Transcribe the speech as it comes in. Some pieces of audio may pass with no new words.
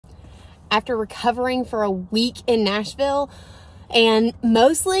after recovering for a week in Nashville and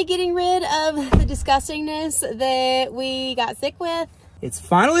mostly getting rid of the disgustingness that we got sick with. It's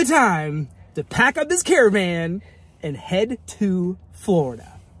finally time to pack up this caravan and head to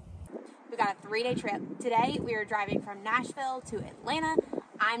Florida. We got a 3-day trip. Today we are driving from Nashville to Atlanta.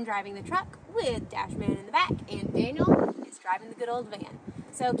 I'm driving the truck with Dashman in the back, and Daniel is driving the good old van.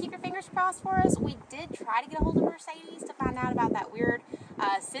 So keep your fingers crossed for us. We did try to get a hold of Mercedes to find out about that weird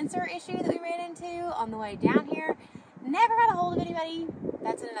sensor issue that we ran into on the way down here. Never got a hold of anybody.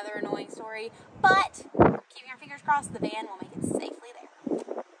 That's another annoying story. But keeping our fingers crossed, the van will make it safely there.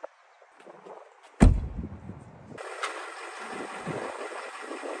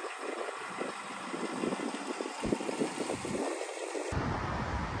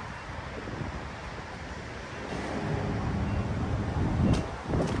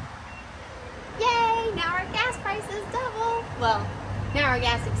 Yay! Now our gas prices double. Well, now our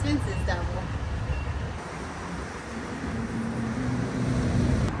gas expenses double.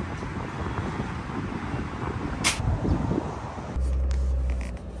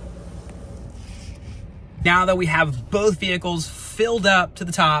 Now that we have both vehicles filled up to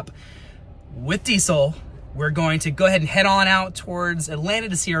the top with diesel, we're going to go ahead and head on out towards Atlanta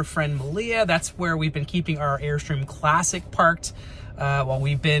to see our friend Malia. That's where we've been keeping our Airstream Classic parked while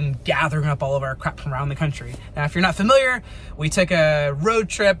we've been gathering up all of our crap from around the country. Now, if you're not familiar, we took a road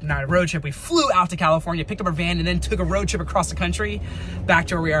trip, not a road trip, we flew out to California, picked up our van, and then took a road trip across the country back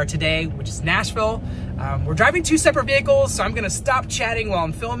to where we are today, which is Nashville. We're driving 2 separate vehicles, so I'm gonna stop chatting while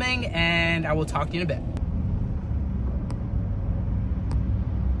I'm filming, and I will talk to you in a bit.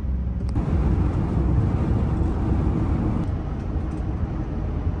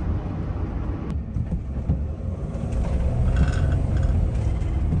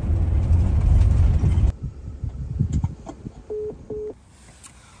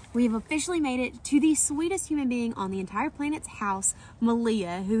 We have officially made it to the sweetest human being on the entire planet's house,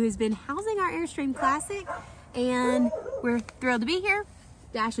 Malia, who has been housing our Airstream Classic, and we're thrilled to be here.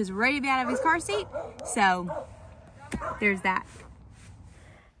 Dash is ready to be out of his car seat, so there's that.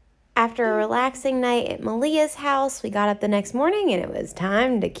 After a relaxing night at Malia's house, we got up the next morning and it was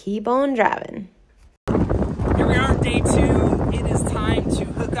time to keep on driving. Here we are, day 2. It is time to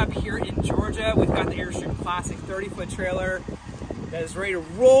hook up here in Georgia. We've got the Airstream Classic 30-foot trailer that is ready to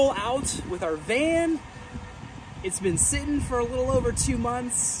roll out with our van. It's been sitting for a little over 2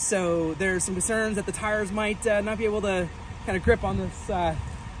 months, so there's some concerns that the tires might not be able to kind of grip on this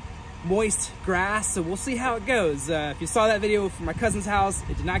moist grass, so we'll see how it goes. If you saw that video from my cousin's house,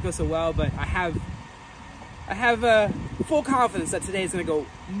 it did not go so well, but I have full confidence that today is going to go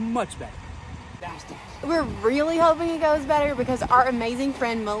much better. We're really hoping it goes better because our amazing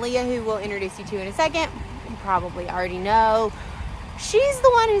friend Malia, who we'll introduce you to in a second, you probably already know, she's the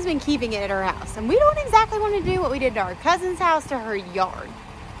one who's been keeping it at her house. And we don't exactly want to do what we did to our cousin's house to her yard,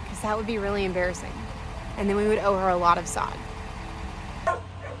 because that would be really embarrassing. And then we would owe her a lot of sod.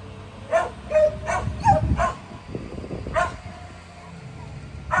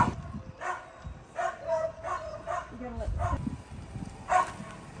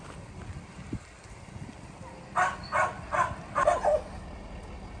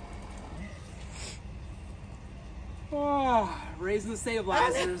 Raising the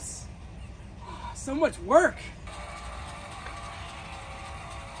stabilizers. So much work.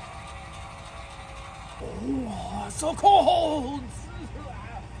 Oh, so cold.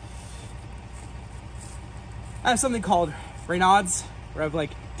 I have something called Raynaud's, where I have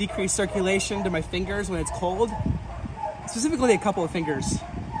like decreased circulation to my fingers when it's cold. Specifically a couple of fingers.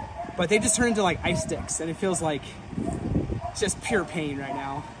 But they just turn into like ice sticks, and it feels like it's just pure pain right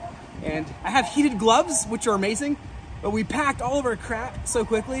now. And I have heated gloves, which are amazing. But we packed all of our crap so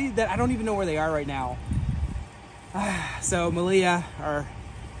quickly that I don't even know where they are right now. So Malia, our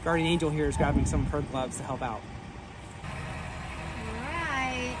guardian angel here, is grabbing some of her gloves to help out. All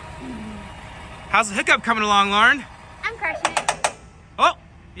right. How's the hookup coming along, Lauren? I'm crushing it. Oh,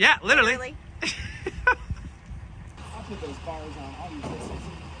 yeah, literally. I'll put those bars on. I'll use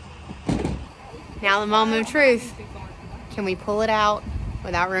this. Now the moment of truth. Can we pull it out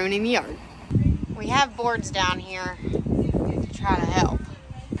without ruining the yard? We have boards down here to try to help.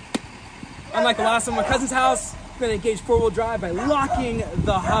 Unlike the last one, my cousin's house, I'm going to engage 4-wheel drive by locking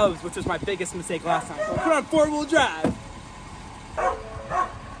the hubs, which was my biggest mistake last time. So I put on 4-wheel drive.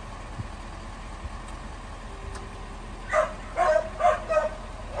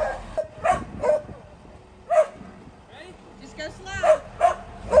 Ready? Just go slow.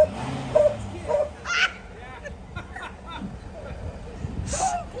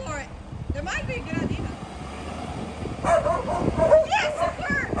 Go for it. There might be a good idea. Yes, it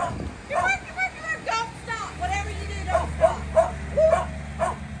worked. You're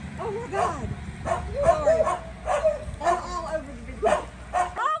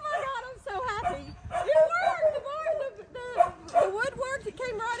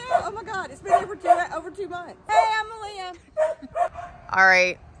Oh my God, it's been over 2 months. Hey, I'm Malia. All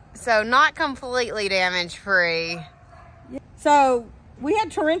right, so not completely damage free. So we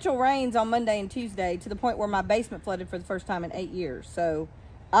had torrential rains on Monday and Tuesday to the point where my basement flooded for the first time in 8 years. So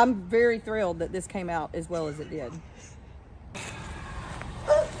I'm very thrilled that this came out as well as it did.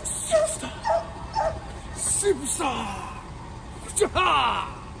 Superstar!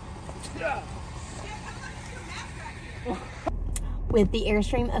 With the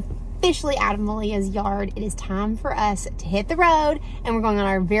Airstream officially out of Malia's yard, it is time for us to hit the road, and we're going on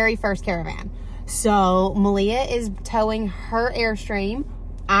our very first caravan. So Malia is towing her Airstream.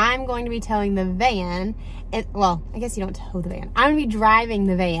 I'm going to be towing the van. And, well, I guess you don't tow the van. I'm going to be driving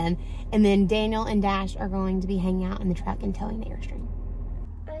the van, and then Daniel and Dash are going to be hanging out in the truck and towing the Airstream.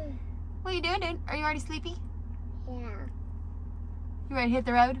 What are you doing, dude? Are you already sleepy? Yeah. You ready to hit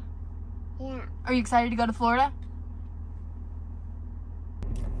the road? Yeah. Are you excited to go to Florida?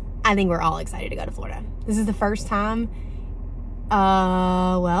 I think we're all excited to go to Florida. This is the first time,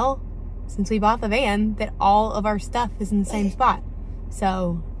 well, since we bought the van, that all of our stuff is in the same spot.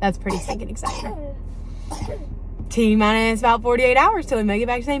 So that's pretty stinking exciting. T-minus about 48 hours till we make it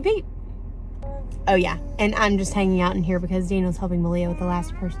back to St. Pete. Oh yeah, and I'm just hanging out in here because Daniel's helping Malia with the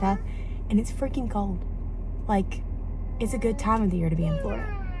last of her stuff, and it's freaking cold. Like, it's a good time of the year to be in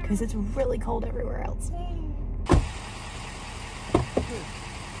Florida because it's really cold everywhere else.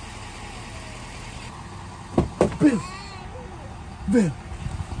 Bill. Bill.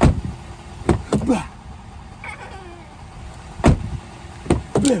 Bah.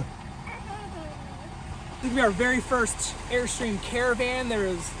 Bill. This will be our very first Airstream caravan. There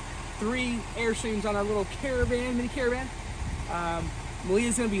is 3 Airstreams on our little caravan, mini caravan.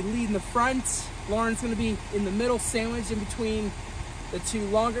 Malia's gonna be leading the front. Lauren's gonna be in the middle, sandwiched in between the 2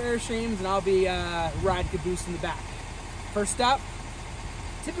 longer Airstreams, and I'll be ride caboose in the back. First up,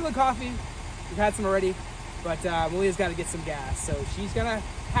 typical coffee. We've had some already, but Malia's got to get some gas, so she's gonna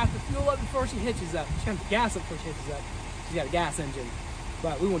have to fuel up before she hitches up. She's gonna have to gas up before she hitches up. She's got a gas engine,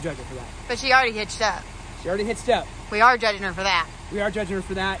 but we won't judge her for that. But she already hitched up. She already hitched up. We are judging her for that. We are judging her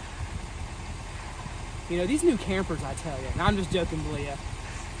for that. You know, these new campers, I tell you, and I'm just joking, Malia.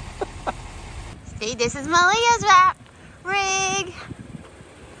 See, this is Malia's wrap rig.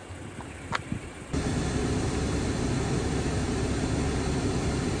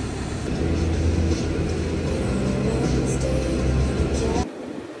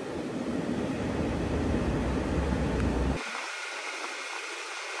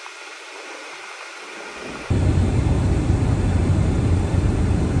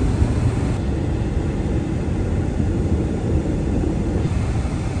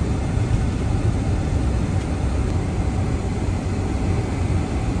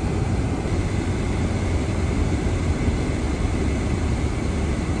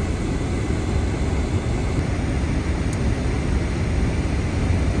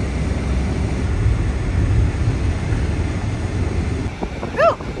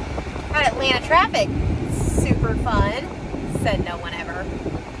 Atlanta traffic. Super fun. Said no one ever.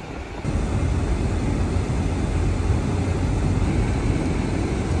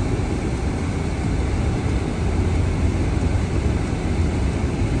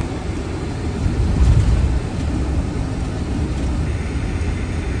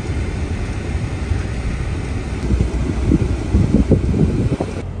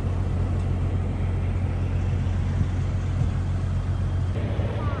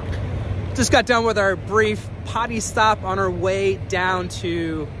 Just got done with our brief potty stop on our way down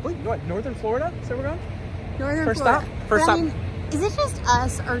to what, Northern Florida? Is that where we're going? Northern First Florida. stop? First But, stop. I mean, is it just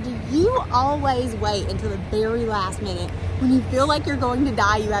us, or do you always wait until the very last minute when you feel like you're going to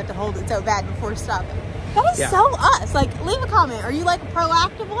die, you have to hold it so bad before stopping? That is Yeah. so us. Like, leave a comment. Are you like a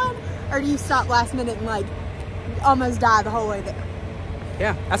proactive one, or do you stop last minute and like almost die the whole way there?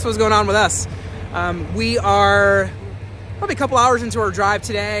 Yeah, that's what's going on with us. We are probably a couple hours into our drive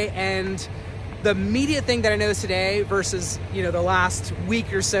today, and the immediate thing that I noticed today versus, you know, the last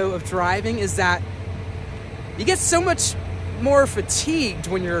week or so of driving is that you get so much more fatigued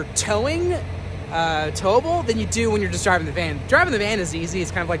when you're towing towable than you do when you're just driving the van. Driving the van is easy.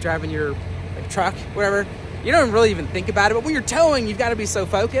 It's kind of like driving your truck, whatever. You don't really even think about it, but when you're towing, you've got to be so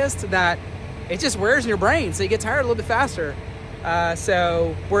focused that it just wears in your brain, so you get tired a little bit faster.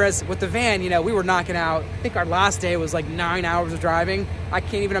 So whereas with the van, you know, we were knocking out, I think our last day was like 9 hours of driving. I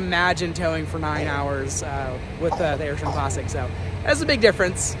can't even imagine towing for 9 hours with the Airstream Classic. So that's a big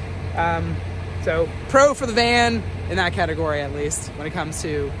difference. So pro for the van in that category, at least when it comes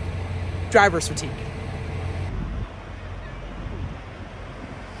to driver's fatigue.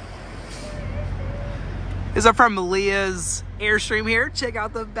 is our friend Malia's Airstream here. Check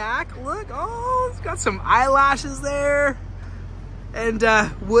out the back. Look, oh, it's got some eyelashes there. And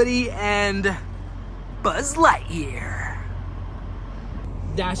Woody and Buzz Lightyear.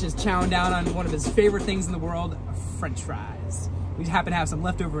 Dash is chowing down on one of his favorite things in the world, French fries. We happen to have some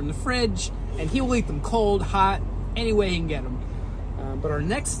left over in the fridge, and he will eat them cold, hot, any way he can get them. But our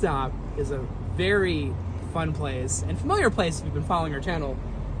next stop is a very fun place, and familiar place if you've been following our channel.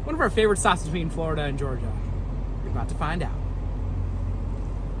 One of our favorite stops between Florida and Georgia. You're about to find out.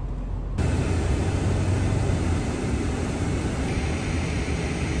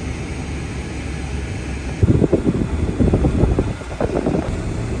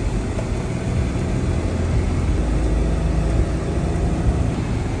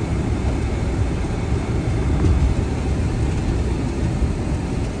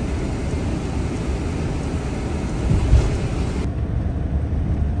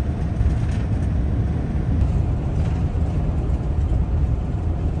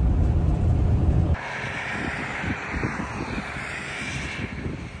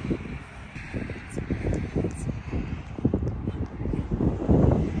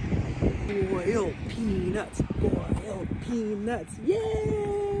 Boiled peanuts, boiled peanuts,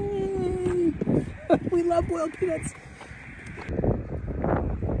 yay! We love boiled peanuts.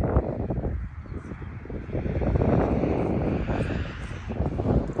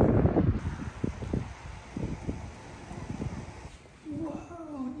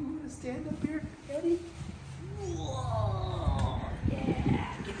 Whoa, you want to stand up here, Eddie? Whoa,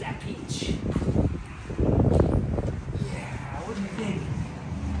 yeah, get that peach. Yeah, what do you think?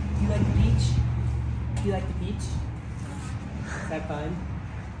 Do you like the beach? Do you like the beach? Is that fun?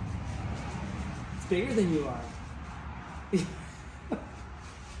 It's bigger than you are.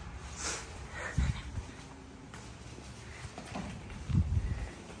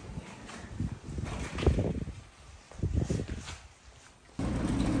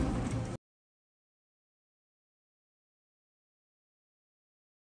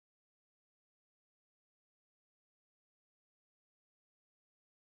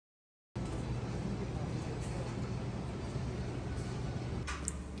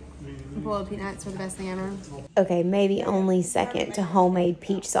 Boiled peanuts are the best thing ever. Okay, maybe only second to homemade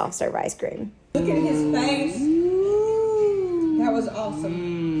peach soft serve ice cream. Look at his face. That was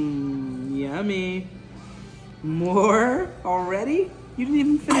awesome. Yummy. More already? You didn't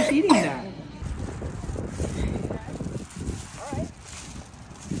even finish eating that. All right.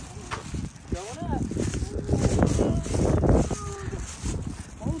 Going up.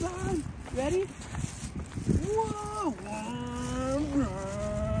 Hold on. Ready? Whoa.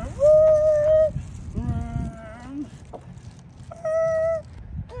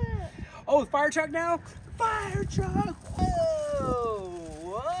 Oh, fire truck now? Fire truck! Whoa!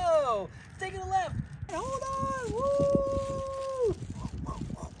 Whoa! Take it to the left! Hold on! Woo!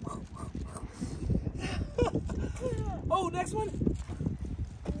 Oh, next one!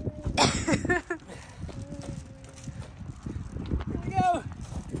 Here we go!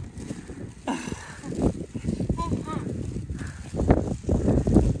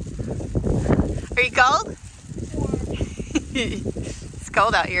 Are you cold? It's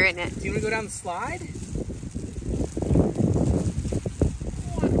cold out here, isn't it? Do you want to go down the slide? You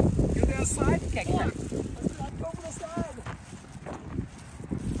want to go down the slide? Okay, come on. Let's go for the slide.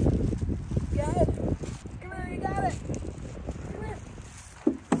 You got it. Come here, you got it. Come here.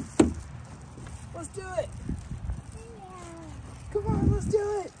 Let's do it. Come on, let's do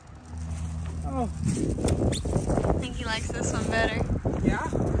it. Oh. I think he likes this one better. Yeah?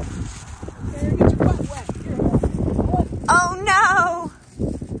 Here, get your butt wet. Here, hold on. Oh no!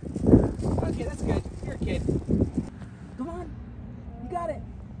 Okay, that's good. You're a kid. Come on. You got it.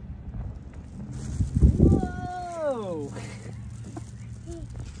 Whoa.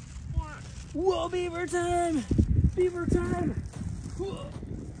 Whoa, beaver time. Beaver time. Whoa.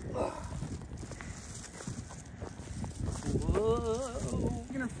 Whoa.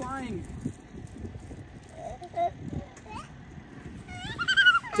 You're flying.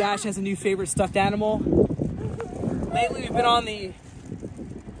 Dash has a new favorite stuffed animal. Lately, we've been on the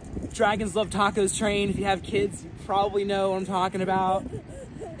Dragons Love Tacos train. If you have kids, you probably know what I'm talking about.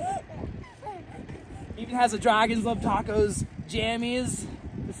 He even has a Dragons Love Tacos jammies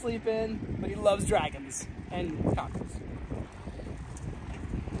to sleep in, but he loves dragons and tacos.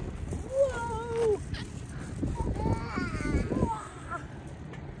 Whoa!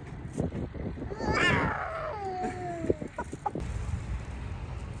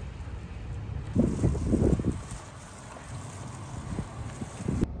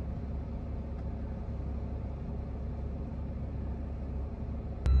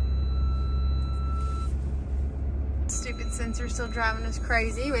 sensor's still driving us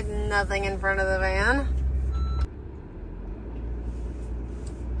crazy with nothing in front of the van.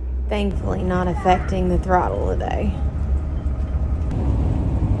 Thankfully not affecting the throttle today.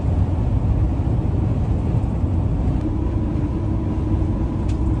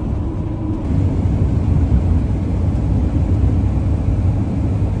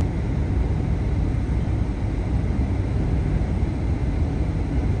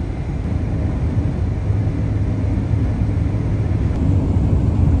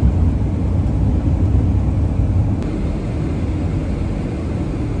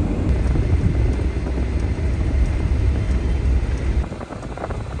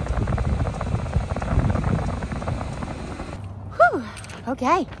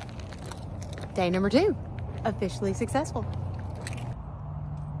 Okay, day number 2, officially successful.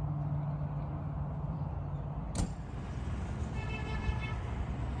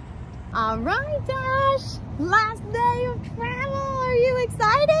 All right, Dash, last day of travel. Are you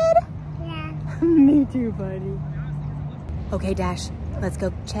excited? Yeah. Me too, buddy. Okay, Dash, let's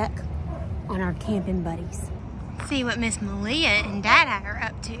go check on our camping buddies. See what Miss Malia and Dada are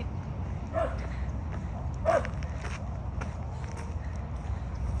up to.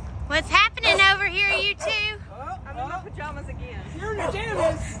 What's happening over here, you two? I'm in my pajamas again. You're in your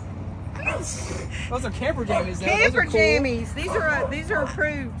jammies. Those are camper jammies, though. Camper Those are cool. jammies. These are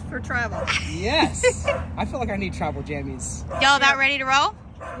approved for travel. Yes. I feel like I need travel jammies. Y'all about ready to roll?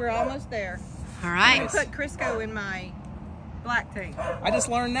 We're almost there. All right. I put Crisco in my black tank. I just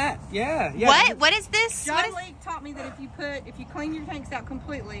learned that. Yeah. What? What is this? John What is... Lee taught me that if you clean your tanks out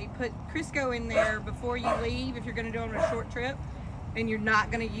completely, put Crisco in there before you leave if you're going to do it on a short trip and you're not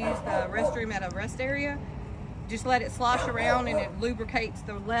going to use the restroom at a rest area. Just let it slosh around and it lubricates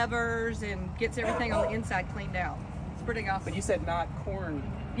the levers and gets everything on the inside cleaned out. It's pretty awesome. But you said not corn.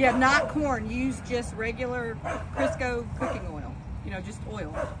 Yeah, not corn. Use just regular Crisco cooking oil. You know, just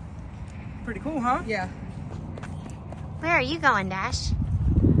oil. Pretty cool, huh? Yeah. Where are you going, Dash?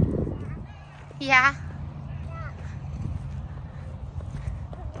 Yeah.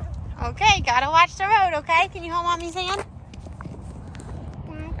 Okay, gotta watch the road, okay? Can you hold Mommy's hand?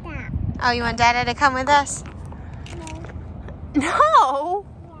 Oh, you want Dada to come with us? No!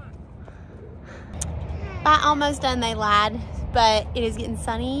 By almost done, they lied, but it is getting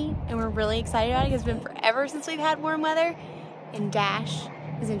sunny and we're really excited about it because it's been forever since we've had warm weather and Dash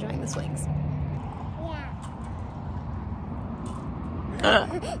is enjoying the swings.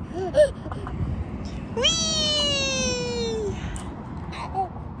 Whee!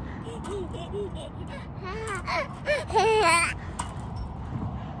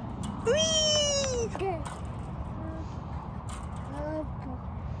 Whee!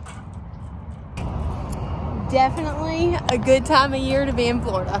 Definitely a good time of year to be in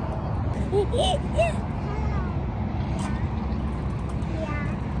Florida.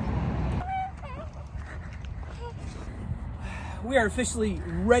 We are officially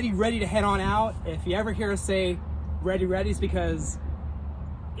ready to head on out. If you ever hear us say ready, it's because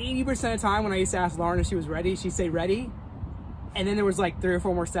 80% of the time when I used to ask Lauren if she was ready, she'd say ready. And then there was like 3 or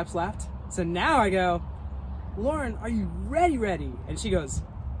 4 more steps left. So now I go, Lauren, are you ready? And she goes,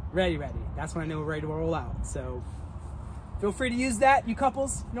 ready. That's when I know we're ready to roll out. So feel free to use that, you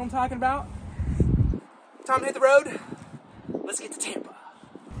couples. You know what I'm talking about? Time to hit the road. Let's get to Tampa.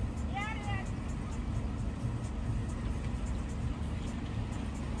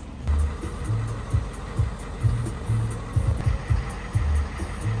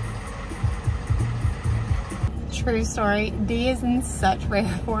 True story. D is in such rare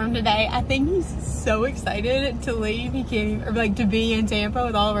form today. I think he's so excited to leave. He can't even, or like to be in Tampa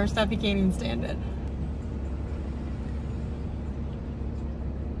with all of our stuff. He can't even stand it.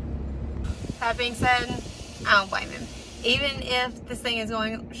 That being said, I don't blame him. Even if this thing is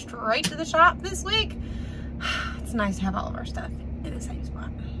going straight to the shop this week, it's nice to have all of our stuff in the same spot.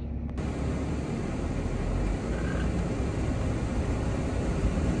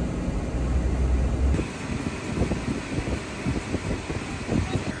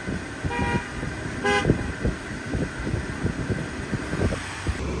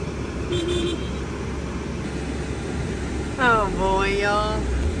 Oh boy, y'all.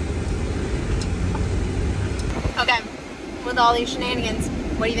 Okay, with all these shenanigans,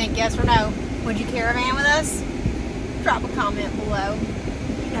 what do you think, yes or no? Would you caravan with us? Drop a comment below.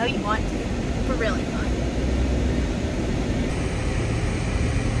 You know you want to, for really fun.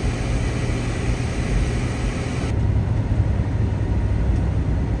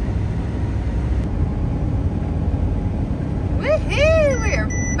 Woohoo! We are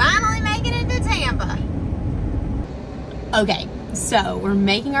finally making it to Tampa. Okay, so we're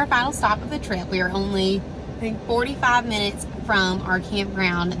making our final stop of the trip. We are only think 45 minutes from our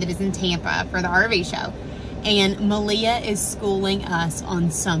campground that is in Tampa for the RV show. And Malia is schooling us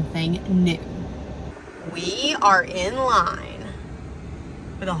on something new. We are in line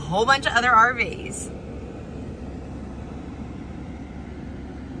with a whole bunch of other RVs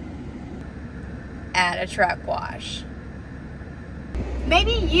at a truck wash.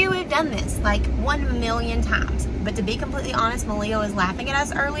 Maybe you have done this like 1,000,000 times, but to be completely honest, Malia was laughing at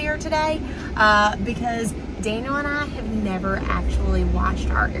us earlier today because Daniel and I have never actually washed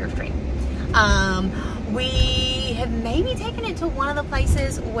our Airstream. We have maybe taken it to one of the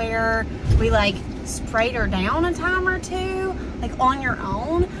places where we like sprayed her down a time or two, like on your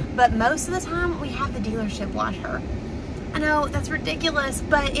own, but most of the time we have the dealership wash her. I know that's ridiculous,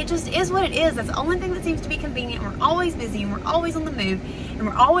 but it just is what it is. That's the only thing that seems to be convenient. We're always busy and we're always on the move and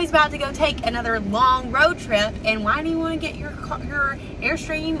we're always about to go take another long road trip. And why do you want to get your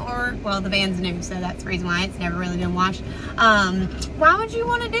Airstream, or, well, the van's new, so that's the reason why it's never really been washed. Why would you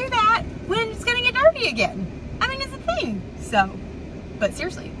want to do that when it's going to get dirty again? I mean, it's a thing. So, but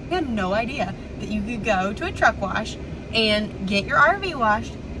seriously, we had no idea that you could go to a truck wash and get your RV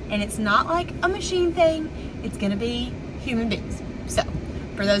washed, and it's not like a machine thing. It's going to be human beings. So,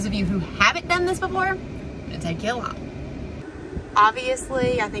 for those of you who haven't done this before, I'm gonna take you along.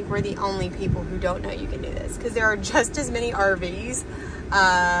 Obviously, I think we're the only people who don't know you can do this, because there are just as many RVs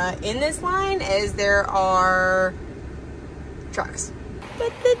in this line as there are trucks.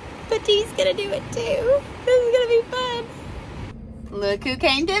 But he's gonna do it too. This is gonna be fun. Look who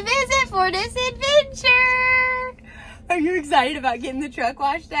came to visit for this adventure. Are you excited about getting the truck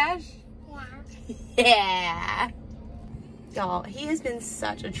wash, Dash? Yeah. Yeah. Y'all, he has been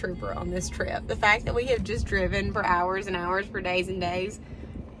such a trooper on this trip. The fact that we have just driven for hours and hours, for days and days.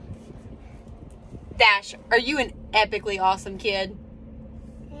 Dash, are you an epically awesome kid?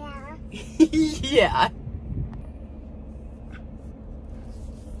 Yeah. Yeah.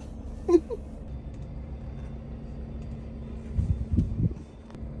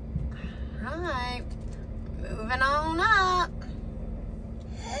 Alright, moving on up.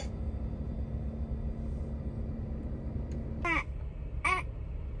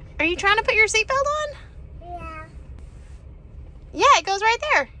 Are you trying to put your seatbelt on? Yeah. Yeah, it goes right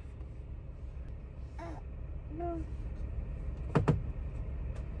there. No.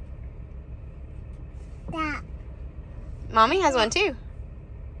 That. Mommy has one too.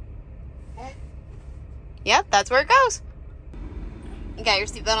 Yep, that's where it goes. You got your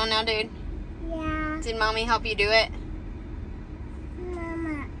seatbelt on now, dude? Yeah. Did Mommy help you do it?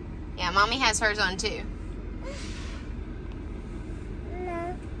 Mama. Yeah, Mommy has hers on too.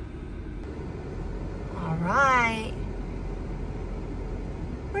 No. All right.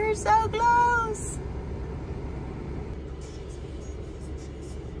 We're so close.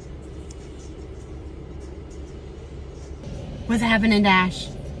 What's happening, Dash?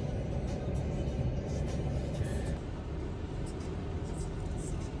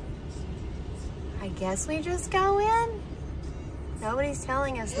 I guess we just go in? Nobody's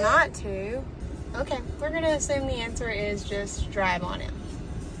telling us not to. Okay, we're gonna assume the answer is just drive on it.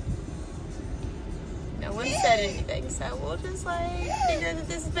 No one said anything, so we'll just like figure that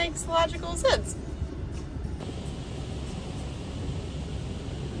this makes logical sense.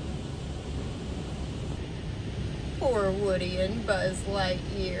 Poor Woody and Buzz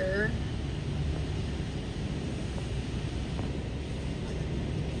Lightyear.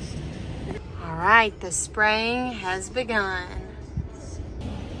 All right, the spraying has begun.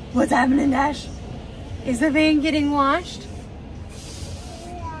 What's happening, Dash? Is the van getting washed?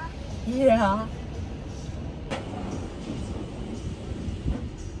 Yeah. Yeah.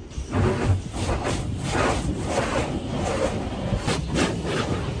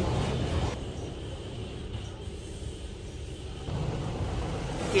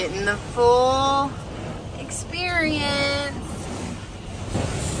 Getting the full experience.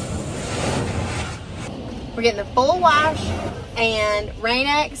 We're getting the full wash and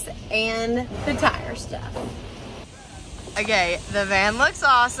Rain-X and the tire stuff. Okay, the van looks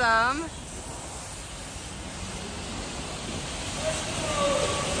awesome.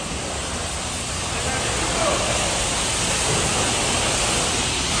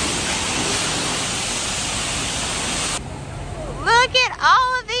 Look at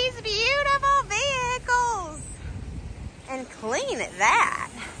all of these beautiful vehicles. And clean at that.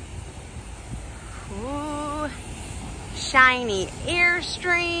 Ooh, shiny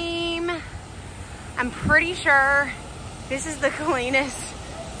Airstream. I'm pretty sure this is the cleanest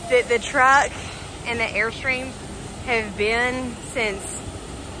that the truck and the Airstream have been since,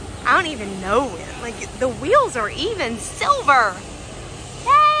 I don't even know when. Like, the wheels are even silver.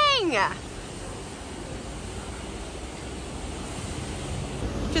 Dang!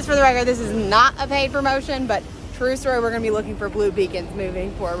 Just for the record, this is not a paid promotion, but true story, we're going to be looking for blue beacons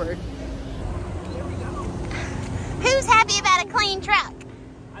moving forward. Who's happy about a clean truck?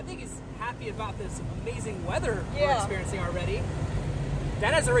 I think he's happy about this amazing weather we're experiencing already.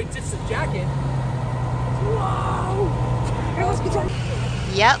 That has already ditched the jacket. Whoa!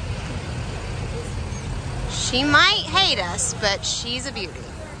 Yep. She might hate us, but she's a beauty.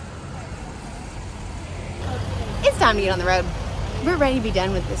 It's time to get on the road. We're ready to be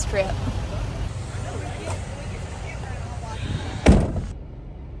done with this trip.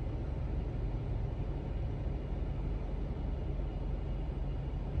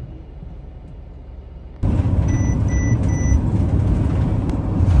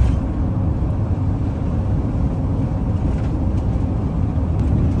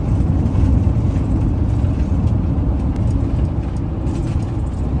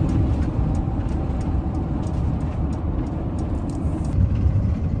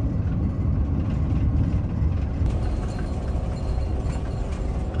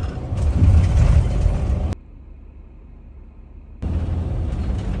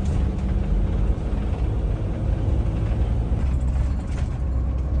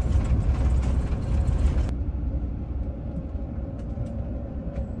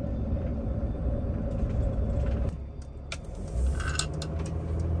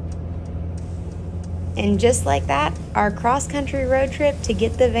 And just like that, our cross-country road trip to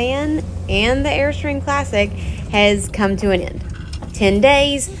get the van and the Airstream Classic has come to an end. 10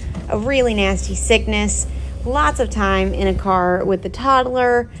 days, a really nasty sickness, lots of time in a car with the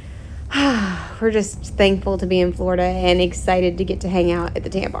toddler. We're just thankful to be in Florida and excited to get to hang out at the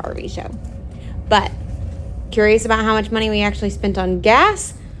Tampa RV show. But curious about how much money we actually spent on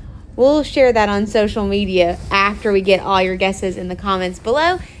gas? We'll share that on social media after we get all your guesses in the comments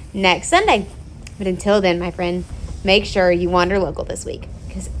below next Sunday. But until then, my friend, make sure you wander local this week,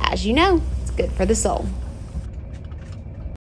 because as you know, it's good for the soul.